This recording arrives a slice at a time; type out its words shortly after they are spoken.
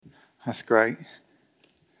That's great.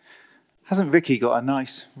 Hasn't Vicky got a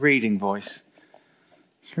nice reading voice?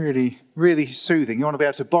 It's really, really soothing. You want to be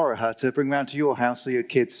able to borrow her to bring round to your house for your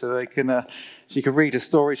kids, so they can, she can read a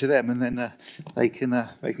story to them, and then they can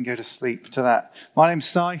go to sleep to that. My name's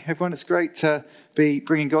Si. Everyone, it's great to be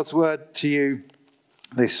bringing God's word to you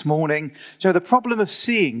this morning. Do you know, the problem of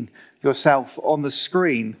seeing yourself on the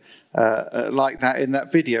screen like that in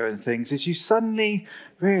that video and things is you suddenly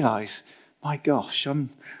realise, my gosh, I'm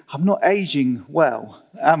not aging well,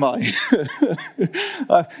 am I?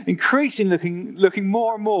 I'm increasingly looking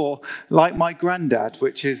more and more like my granddad,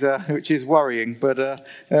 which is worrying. But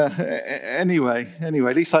anyway, at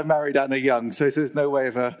least I married Anna young, so there's no way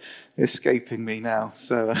of escaping me now.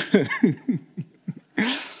 So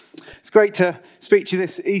it's great to speak to you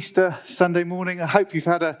this Easter Sunday morning. I hope you've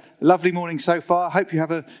had a lovely morning so far. I hope you have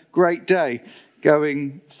a great day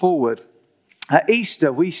going forward. At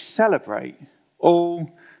Easter, we celebrate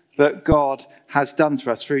all that God has done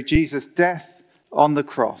for us through Jesus' death on the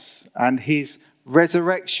cross and his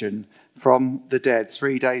resurrection from the dead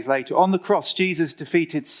 3 days later. On the cross, Jesus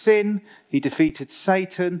defeated sin, he defeated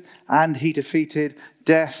Satan, and he defeated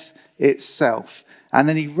death itself. And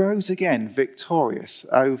then he rose again victorious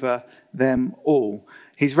over them all.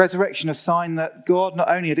 His resurrection, a sign that God not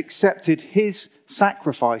only had accepted his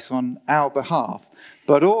sacrifice on our behalf,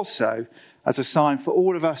 but also as a sign for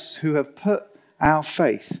all of us who have put our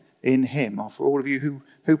faith in him, or for all of you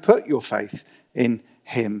who put your faith in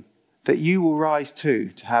him, that you will rise to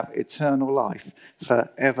have eternal life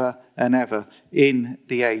forever and ever in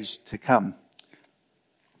the age to come.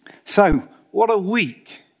 So, what a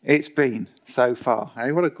week it's been so far.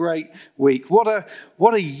 Hey? What a great week. What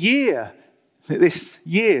a year. This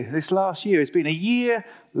last year has been a year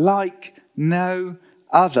like no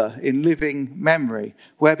other in living memory,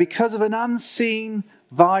 where because of an unseen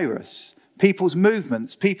virus, people's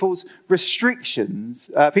movements, people's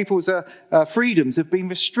restrictions, people's freedoms have been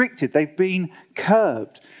restricted. They've been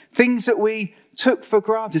curbed. Things that we took for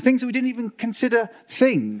granted, things that we didn't even consider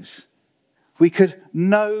things, we could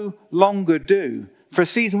no longer do. For a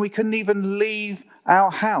season, we couldn't even leave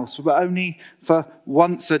our house, but only for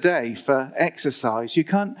once a day for exercise. You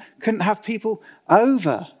couldn't have people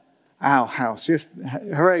over our house. Yes,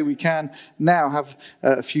 hooray, we can now have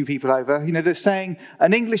a few people over. You know, they're saying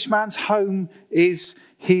an Englishman's home is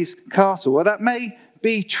his castle. Well, that may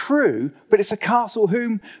be true, but it's a castle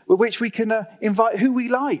with which we can invite who we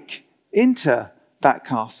like into that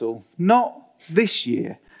castle. Not this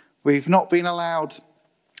year. We've not been allowed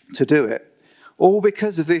to do it. All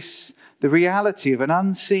because of this, the reality of an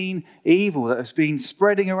unseen evil that has been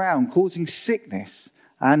spreading around, causing sickness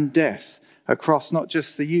and death across not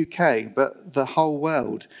just the UK, but the whole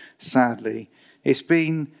world, sadly. It's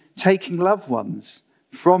been taking loved ones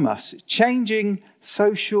from us, changing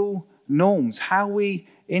social norms, how we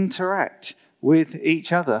interact with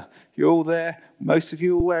each other. You're all there, most of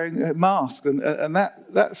you are wearing masks and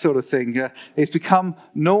that sort of thing. It's become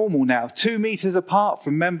normal now, 2 meters apart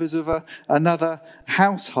from members of another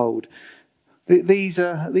household. These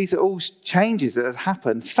are all changes that have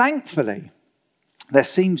happened. Thankfully, there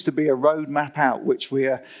seems to be a roadmap out which we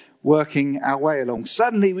are working our way along.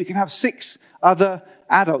 Suddenly we can have 6 other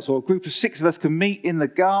adults, or a group of 6 of us can meet in the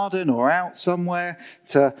garden or out somewhere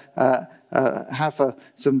to have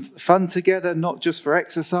some fun together, not just for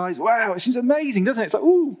exercise. Wow, it seems amazing, doesn't it? It's like,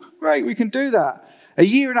 ooh, great, we can do that. A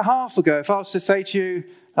year and a half ago, if I was to say to you,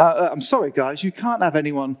 I'm sorry guys, you can't have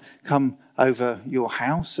anyone come over your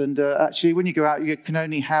house, and actually when you go out you can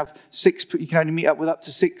only have 6, you can only meet up with up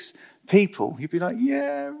to 6 people, you'd be like,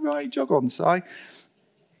 yeah, right, jog on, Si.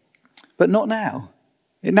 But not now.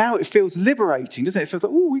 Now it feels liberating, doesn't it? It feels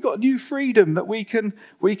like, oh, we got a new freedom that we can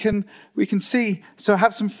see. So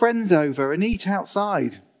have some friends over and eat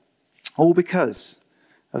outside, all because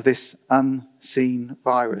of this unseen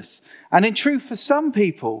virus. And in truth, for some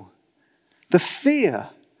people, the fear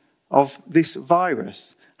of this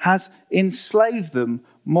virus has enslaved them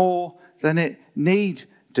more than it need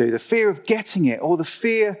do. The fear of getting it, or the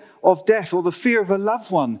fear of death, or the fear of a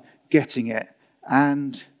loved one getting it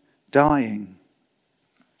and dying.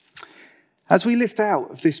 As we lift out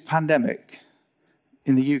of this pandemic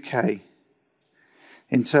in the UK,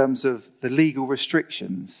 in terms of the legal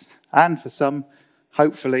restrictions, and for some,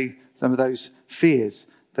 hopefully, some of those fears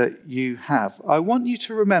that you have, I want you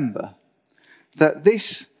to remember that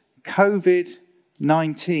this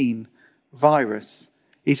COVID-19 virus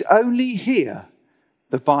is only here,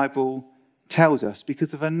 the Bible tells us,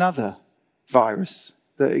 because of another virus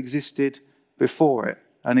that existed before it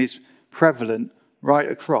and is prevalent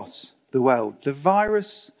right across the world. The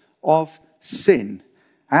virus of sin,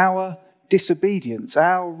 our disobedience,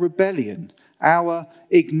 our rebellion, our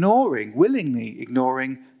willingly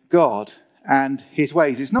ignoring God and his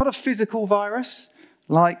ways. It's not a physical virus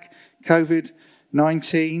like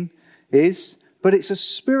COVID-19 is, but it's a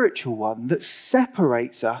spiritual one that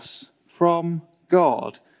separates us from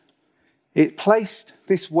God. It placed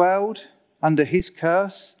this world under his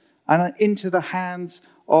curse and into the hands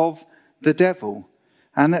of the devil.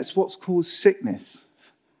 And that's what's caused sickness,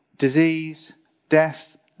 disease,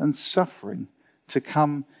 death, and suffering to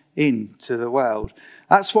come into the world.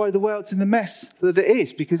 That's why the world's in the mess that it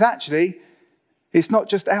is, because actually it's not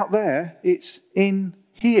just out there, it's in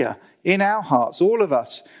here, in our hearts. All of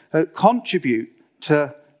us contribute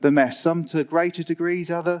to the mess, some to greater degrees,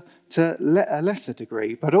 other to a lesser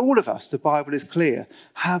degree. But all of us, the Bible is clear,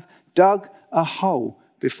 have dug a hole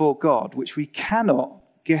before God, which we cannot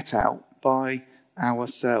get out by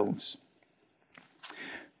ourselves.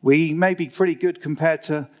 We may be pretty good compared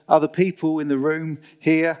to other people in the room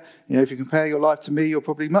here. You know, if you compare your life to me, you're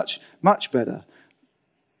probably much, much better.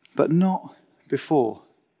 But not before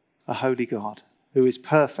a holy God who is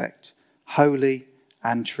perfect, holy,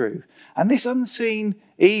 and true. And this unseen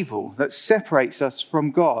evil that separates us from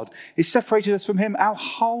God is separated us from him our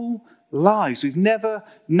whole lives. We've never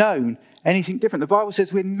known anything different. The Bible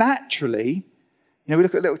says we're naturally, we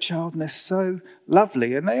look at a little child and they're so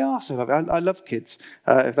lovely, and they are so lovely. I love kids.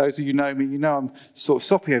 If those of you know me, you know I'm sort of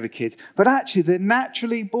soppy over kids. But actually, they're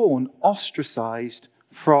naturally born ostracized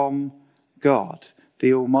from God,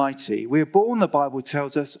 the Almighty. We're born, the Bible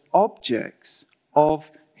tells us, objects of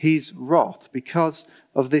his wrath because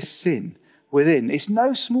of this sin within. It's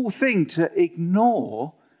no small thing to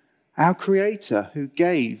ignore our Creator who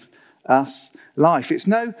gave us life. It's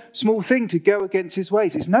no small thing to go against his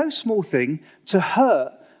ways. It's no small thing to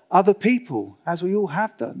hurt other people, as we all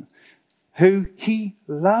have done, who he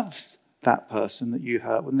loves that person that you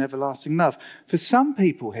hurt with an everlasting love. For some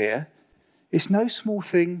people here, it's no small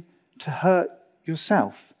thing to hurt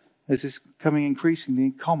yourself, as is coming increasingly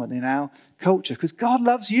common in our culture, because God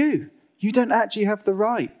loves you. You don't actually have the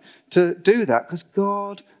right to do that because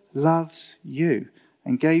God loves you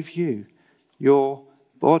and gave you your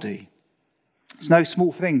body. It's no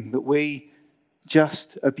small thing that we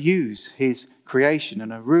just abuse his creation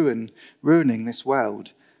and are ruining this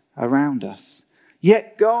world around us.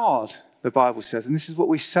 Yet God, the Bible says, and this is what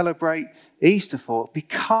we celebrate Easter for,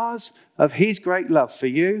 because of his great love for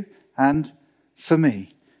you and for me,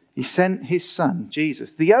 he sent his son,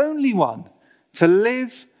 Jesus, the only one to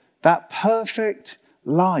live that perfect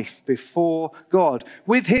life before God.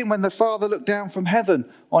 With him, when the Father looked down from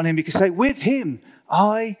heaven on him, he could say, with him,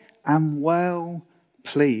 I am well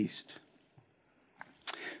pleased.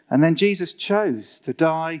 And then Jesus chose to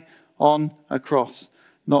die on a cross.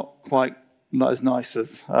 Not as nice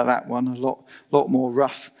as that one, a lot more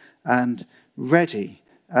rough and ready.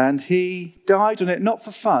 And he died on it not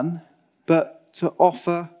for fun, but to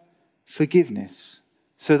offer forgiveness,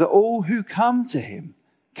 so that all who come to him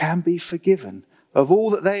can be forgiven of all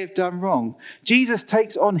that they have done wrong. Jesus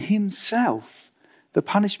takes on himself the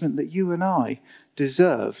punishment that you and I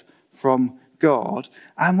deserve from God.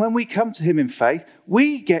 And when we come to him in faith,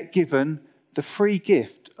 we get given the free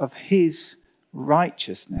gift of his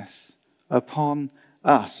righteousness upon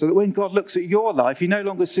us. So that when God looks at your life, he no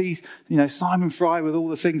longer sees, Simon Fry with all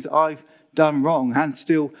the things that I've done wrong and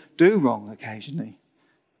still do wrong occasionally.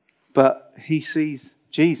 But he sees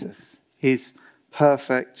Jesus, his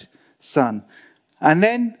perfect Son. And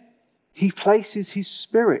then he places his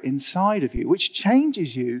Spirit inside of you, which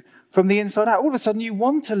changes you from the inside out. All of a sudden you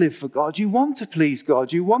want to live for God. You want to please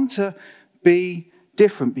God. You want to be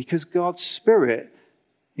different because God's Spirit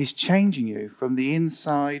is changing you from the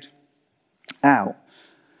inside out.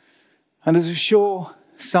 And as a sure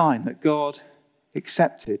sign that God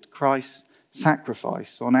accepted Christ's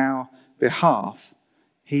sacrifice on our behalf,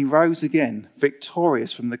 he rose again,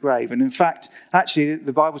 victorious from the grave. And in fact, actually,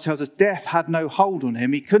 the Bible tells us death had no hold on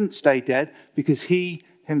him. He couldn't stay dead because he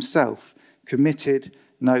himself committed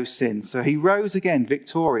no sin. So he rose again,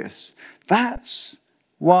 victorious. That's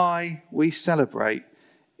why we celebrate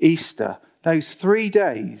Easter, those 3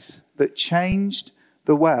 days that changed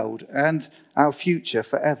the world and our future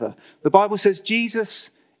forever. The Bible says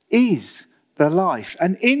Jesus is the life,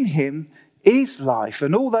 and in him is life,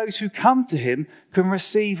 and all those who come to him can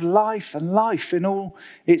receive life and life in all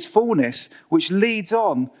its fullness, which leads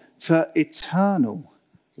on to eternal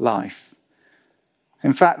life.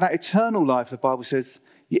 In fact, that eternal life, the Bible says,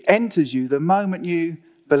 it enters you the moment you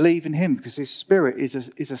believe in him, because his Spirit is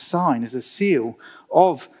a sign, is a seal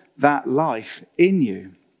of that life in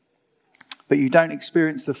you. But you don't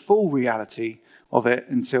experience the full reality of it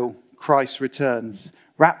until Christ returns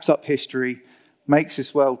wraps up history, makes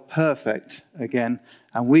this world perfect again,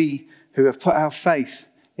 and we who have put our faith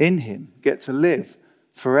in him get to live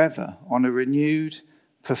forever on a renewed,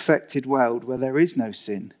 perfected world where there is no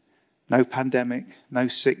sin, no pandemic, no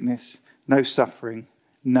sickness, no suffering,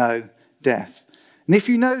 no death. And if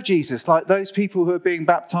you know Jesus, like those people who are being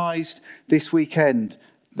baptized this weekend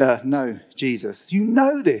know Jesus, you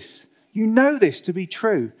know this to be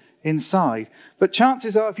true inside. But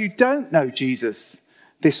chances are, if you don't know Jesus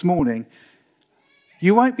this morning,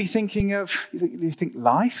 you won't be thinking of, you think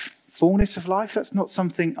life, fullness of life. That's not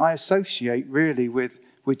something I associate really with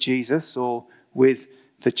Jesus or with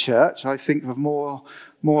the church. I think of more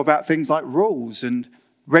about things like rules and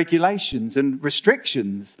regulations and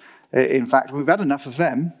restrictions. In fact, we've had enough of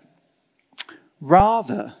them,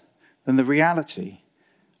 rather than the reality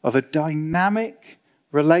of a dynamic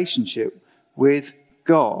relationship with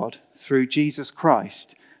God through Jesus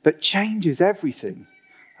Christ that changes everything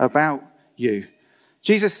about you.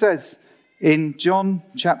 Jesus says in John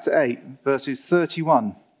chapter 8, verses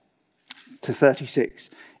 31 to 36,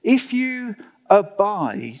 if you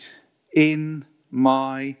abide in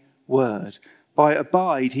my word. By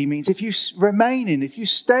abide, he means if you remain in, if you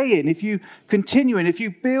stay in, if you continue in, if you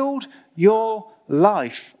build your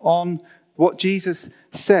life on what Jesus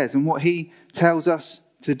says and what he tells us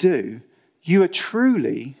to do, you are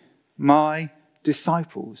truly my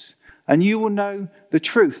disciples. And you will know the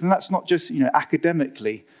truth. And that's not just,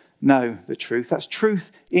 academically know the truth. That's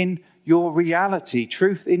truth in your reality,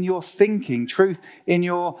 truth in your thinking, truth in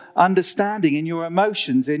your understanding, in your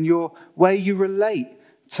emotions, in your way you relate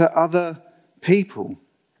to other people.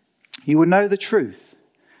 You will know the truth,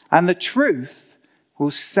 and the truth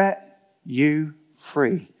will set you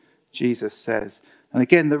free, Jesus says. And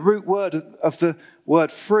again, the root word of the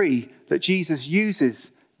word free that Jesus uses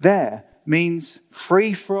there means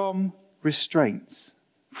free from restraints,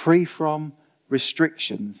 free from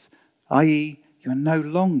restrictions, i.e., you're no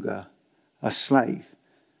longer a slave.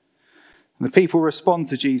 And the people respond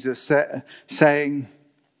to Jesus saying,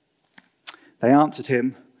 they answered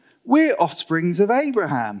him, we're offsprings of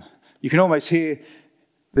Abraham. You can almost hear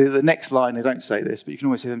the next line, they don't say this, but you can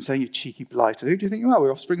almost hear them saying, you cheeky blighter, who do you think you are?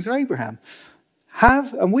 We're offsprings of Abraham.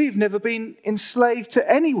 And we've never been enslaved to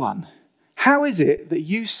anyone. How is it that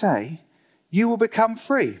you say you will become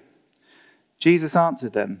free? Jesus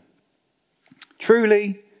answered them,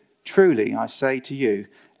 truly, truly, I say to you,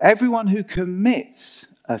 everyone who commits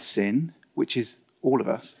a sin, which is all of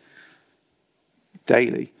us,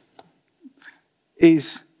 daily,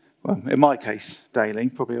 is, well, in my case, daily,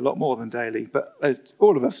 probably a lot more than daily, but as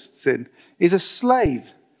all of us sin, is a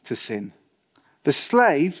slave to sin. The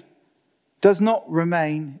slave does not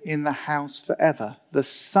remain in the house forever. The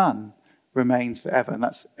Son remains forever, and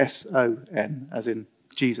that's S-O-N, as in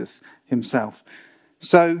Jesus himself.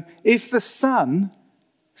 So if the Son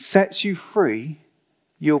sets you free,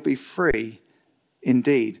 you'll be free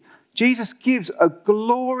indeed. Jesus gives a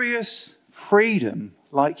glorious freedom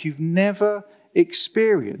like you've never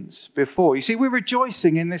experienced before. You see, we're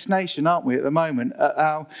rejoicing in this nation, aren't we, at the moment, at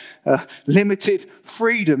our limited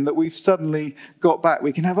freedom that we've suddenly got back.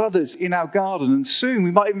 We can have others in our garden, and soon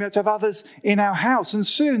we might even be able to have others in our house, and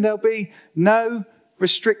soon there'll be no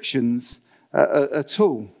restrictions at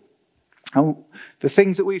all. And the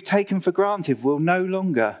things that we've taken for granted we'll no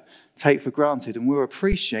longer take for granted, and we'll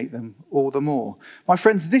appreciate them all the more. My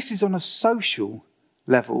friends, this is on a social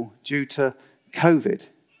level due to COVID.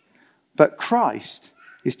 But Christ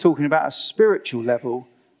is talking about a spiritual level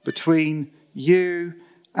between you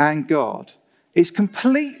and God. It's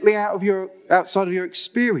completely outside of your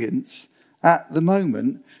experience at the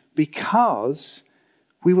moment because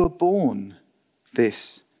we were born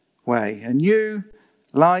this way. And you,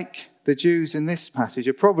 like the Jews in this passage,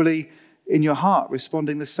 are probably in your heart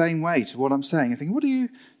responding the same way to what I'm saying. You're thinking, what are you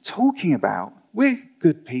talking about? We're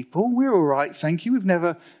good people. We're all right, thank you. We've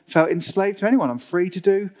never felt enslaved to anyone. I'm free to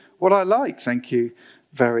do what I like, thank you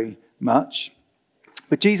very much.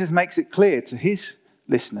 But Jesus makes it clear to his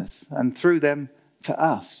listeners and through them to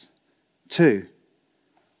us too.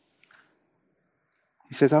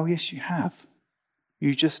 He says, oh yes, you have.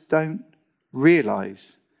 You just don't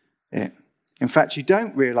realize it. In fact, you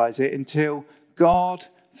don't realize it until God,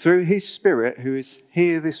 through his Spirit, who is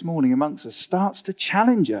here this morning amongst us, starts to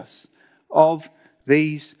challenge us of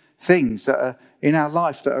these things that are in our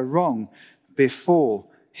life that are wrong before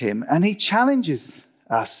him. And he challenges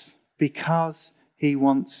us because he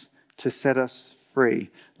wants to set us free.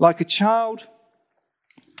 Like a child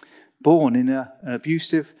born in an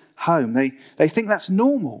abusive home, they think that's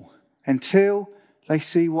normal until they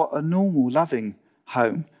see what a normal, loving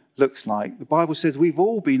home looks like. The Bible says we've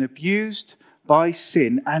all been abused by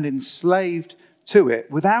sin and enslaved to it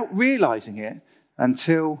without realizing it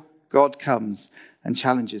until God comes and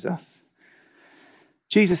challenges us.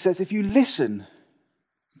 Jesus says, if you listen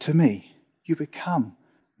to me, you become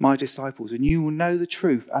my disciples and you will know the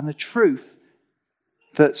truth. And the truth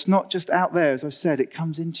that's not just out there, as I've said, it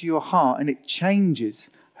comes into your heart and it changes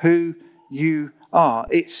who you are.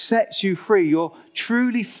 It sets you free. You're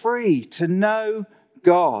truly free to know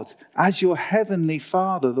God as your heavenly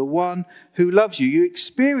Father, the one who loves you. You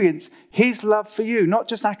experience his love for you, not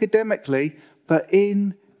just academically, but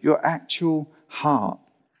in your actual heart.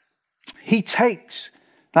 He takes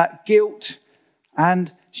that guilt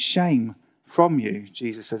and shame from you,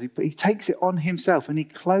 Jesus says. He takes it on himself and he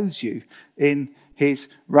clothes you in his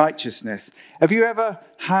righteousness. Have you ever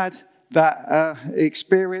had that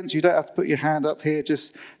experience? You don't have to put your hand up here,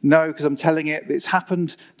 just know because I'm telling it. It's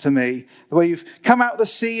happened to me, where you've come out of the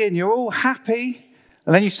sea and you're all happy,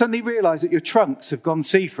 and then you suddenly realise that your trunks have gone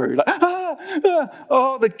see-through. Like,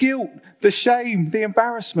 oh, the guilt, the shame, the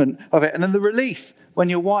embarrassment of it, and then the relief when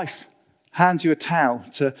your wife hands you a towel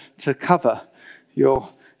to cover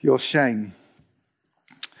your shame.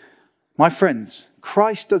 My friends,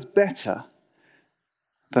 Christ does better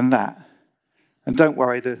than that. And don't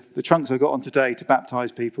worry, the trunks I got on today to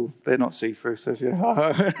baptise people, they're not see-through. So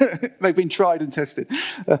yeah, they've been tried and tested.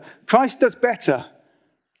 Christ does better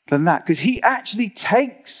than that because he actually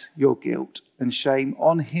takes your guilt and shame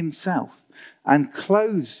on himself and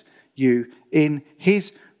clothes you in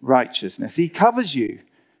his righteousness. He covers you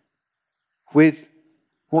with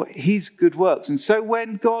his good works. And so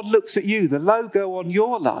when God looks at you, the logo on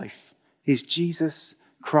your life is Jesus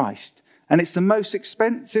Christ. And it's the most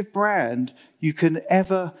expensive brand you can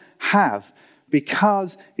ever have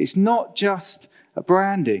because it's not just a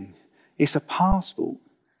branding, it's a passport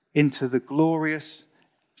into the glorious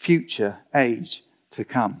future age to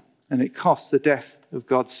come. And it costs the death of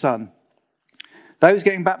God's Son. Those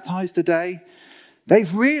getting baptized today,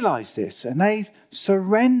 they've realized this and they've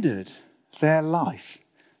surrendered their life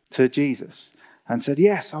to Jesus and said,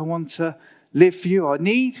 yes, I want to live for you. I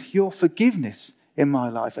need your forgiveness in my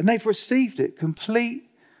life. And they've received it, complete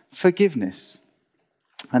forgiveness.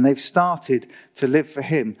 And they've started to live for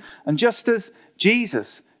him. And just as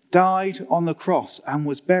Jesus died on the cross and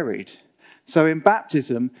was buried, so in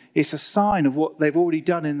baptism, it's a sign of what they've already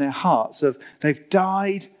done in their hearts, of they've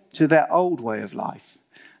died to their old way of life.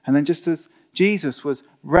 And then just as Jesus was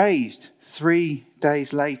raised 3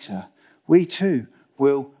 days later, we too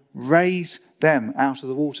will raise them out of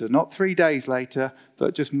the water. Not 3 days later,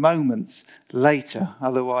 but just moments later.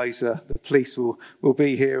 Otherwise, the police will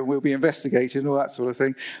be here and we'll be investigating and all that sort of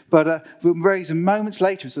thing. But we'll raise them moments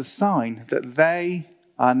later as a sign that they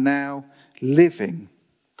are now living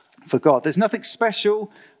for God. There's nothing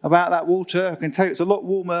special about that water. I can tell you it's a lot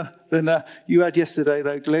warmer than you had yesterday,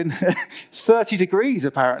 though, Glyn. It's 30 degrees,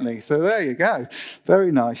 apparently. So there you go.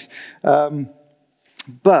 Very nice.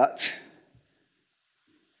 But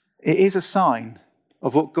it is a sign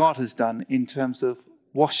of what God has done in terms of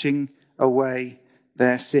washing away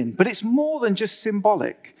their sin. But it's more than just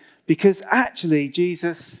symbolic, because actually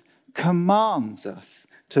Jesus commands us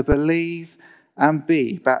to believe and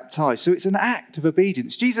be baptized. So it's an act of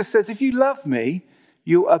obedience. Jesus says, if you love me,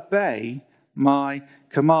 you'll obey my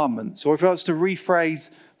commandments. Or if I was to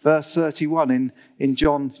rephrase verse 31 in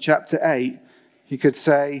John chapter 8, you could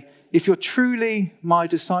say, if you're truly my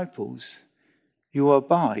disciples, you will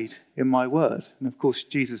abide in my word. And of course,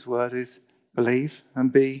 Jesus' word is believe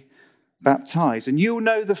and be baptized. And you'll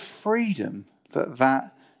know the freedom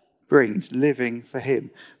that brings, living for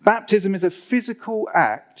him. Baptism is a physical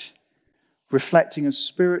act reflecting a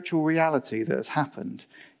spiritual reality that has happened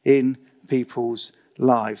in people's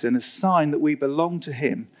lives and a sign that we belong to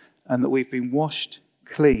him and that we've been washed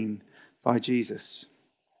clean by Jesus.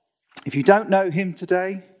 If you don't know him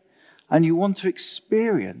today and you want to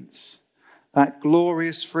experience that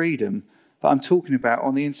glorious freedom that I'm talking about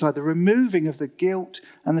on the inside, the removing of the guilt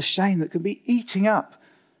and the shame that can be eating up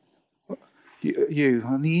you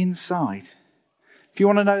on the inside. If you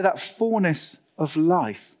want to know that fullness of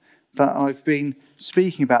life that I've been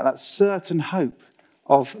speaking about, that certain hope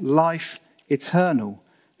of life eternal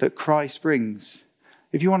that Christ brings.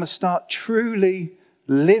 If you want to start truly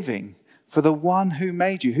living for the one who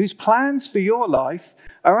made you, whose plans for your life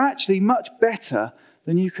are actually much better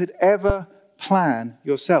than you could ever plan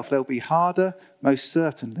yourself. They'll be harder, most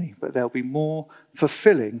certainly, but they'll be more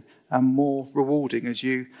fulfilling and more rewarding as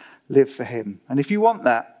you live for him. And if you want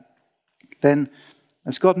that, then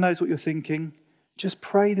as God knows what you're thinking, just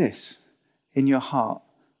pray this in your heart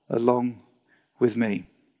along with me.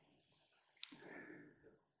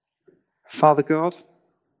 Father God,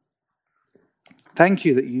 Thank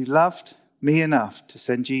you that you loved me enough to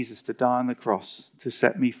send Jesus to die on the cross to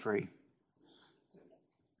set me free.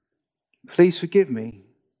 Please forgive me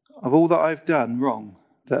of all that I've done wrong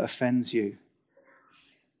that offends you.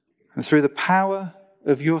 And through the power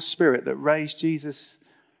of your Spirit that raised Jesus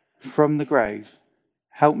from the grave,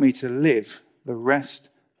 help me to live the rest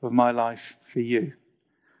of my life for you.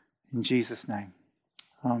 In Jesus' name,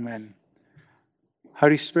 amen.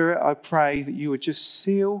 Holy Spirit, I pray that you would just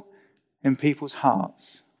seal in people's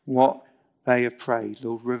hearts what they have prayed.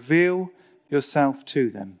 Lord, reveal yourself to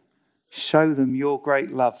them. Show them your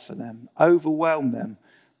great love for them. Overwhelm them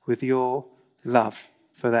with your love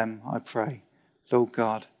for them, I pray, Lord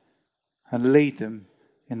God, and lead them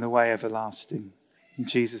in the way everlasting. In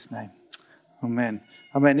Jesus' name, amen.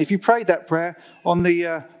 Amen. If you prayed that prayer, on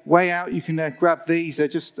the way out, you can grab these. They're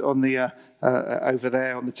just on the over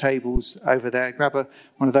there, on the tables over there. Grab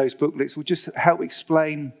one of those booklets. Will just help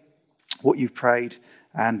explain what you've prayed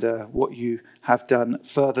and what you have done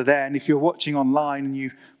further there. And if you're watching online and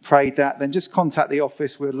you prayed that, then just contact the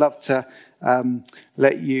office. We'd love to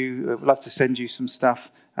send you some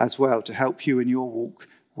stuff as well to help you in your walk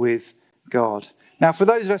with God. Now, for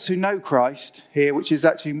those of us who know Christ here, which is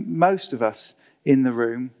actually most of us in the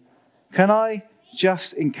room, can I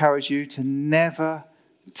just encourage you to never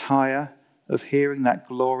tire of hearing that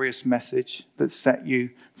glorious message that set you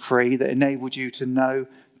free, that enabled you to know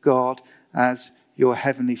God as your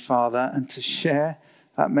Heavenly Father, and to share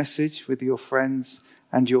that message with your friends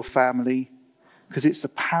and your family, because it's the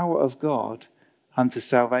power of God unto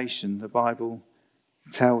salvation, the Bible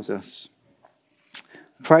tells us.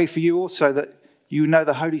 Pray for you also that you know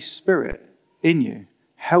the Holy Spirit in you,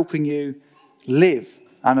 helping you live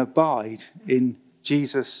and abide in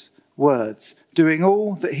Jesus' words, doing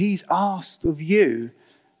all that he's asked of you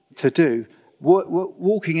to do,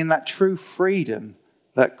 walking in that true freedom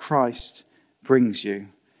that Christ brings you.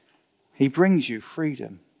 He brings you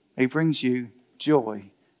freedom. He brings you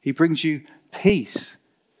joy. He brings you peace.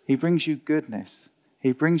 He brings you goodness.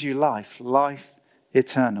 He brings you life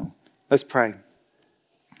eternal. Let's pray.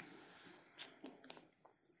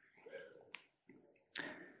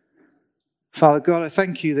 Father God, I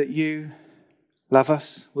thank you that you love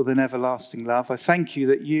us with an everlasting love. I thank you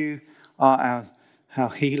that you are our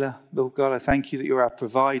healer, Lord God. I thank you that you're our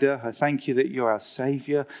provider. I thank you that you're our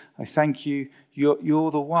Saviour. I thank you,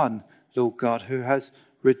 you're the one, Lord God, who has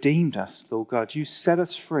redeemed us, Lord God. You set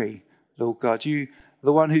us free, Lord God. You are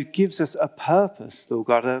the one who gives us a purpose, Lord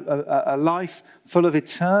God, a life full of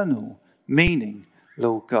eternal meaning,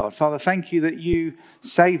 Lord God. Father, thank you that you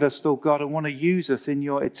save us, Lord God, and want to use us in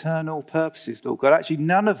your eternal purposes, Lord God. Actually,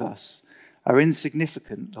 none of us are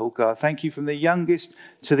insignificant, Lord God. Thank you from the youngest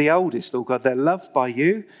to the oldest, Lord God. They're loved by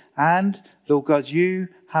you, and, Lord God, you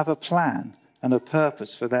have a plan and a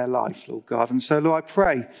purpose for their life, Lord God. And so, Lord, I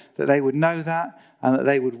pray that they would know that and that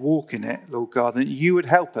they would walk in it, Lord God, and that you would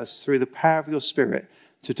help us through the power of your Spirit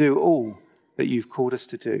to do all that you've called us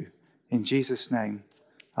to do. In Jesus' name,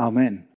 amen.